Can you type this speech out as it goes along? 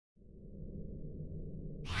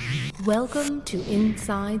Welcome to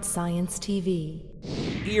Inside Science TV.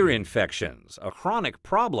 Ear infections, a chronic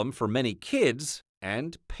problem for many kids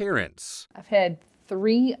and parents. I've had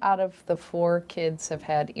 3 out of the 4 kids have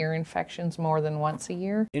had ear infections more than once a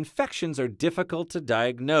year. Infections are difficult to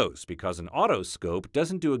diagnose because an otoscope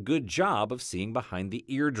doesn't do a good job of seeing behind the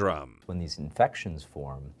eardrum. When these infections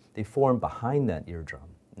form, they form behind that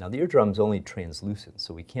eardrum. Now, the eardrum is only translucent,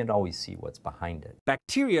 so we can't always see what's behind it.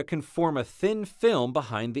 Bacteria can form a thin film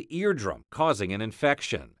behind the eardrum, causing an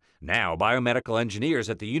infection. Now, biomedical engineers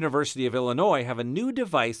at the University of Illinois have a new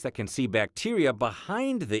device that can see bacteria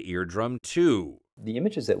behind the eardrum, too. The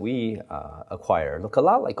images that we acquire look a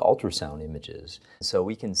lot like ultrasound images, so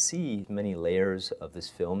we can see many layers of this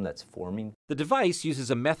film that's forming. The device uses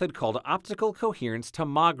a method called optical coherence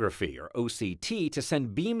tomography, or OCT, to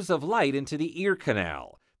send beams of light into the ear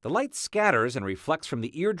canal. The light scatters and reflects from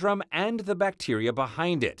the eardrum and the bacteria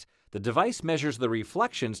behind it. The device measures the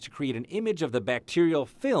reflections to create an image of the bacterial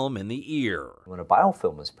film in the ear. When a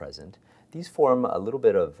biofilm is present, these form a little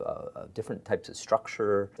bit of different types of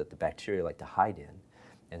structure that the bacteria like to hide in,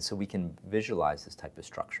 and so we can visualize this type of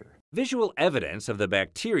structure. Visual evidence of the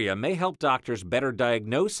bacteria may help doctors better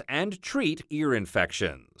diagnose and treat ear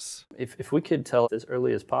infections. If we could tell as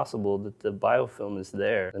early as possible that the biofilm is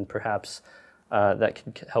there, then perhaps that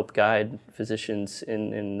could help guide physicians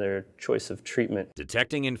in their choice of treatment.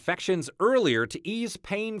 Detecting infections earlier to ease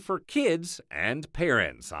pain for kids and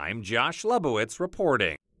parents. I'm Josh Lebowitz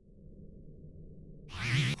reporting.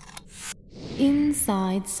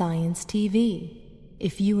 Inside Science TV.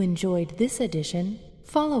 If you enjoyed this edition,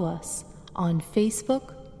 follow us on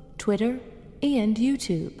Facebook, Twitter, and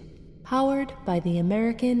YouTube. Powered by the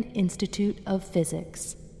American Institute of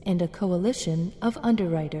Physics and a coalition of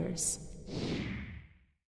underwriters.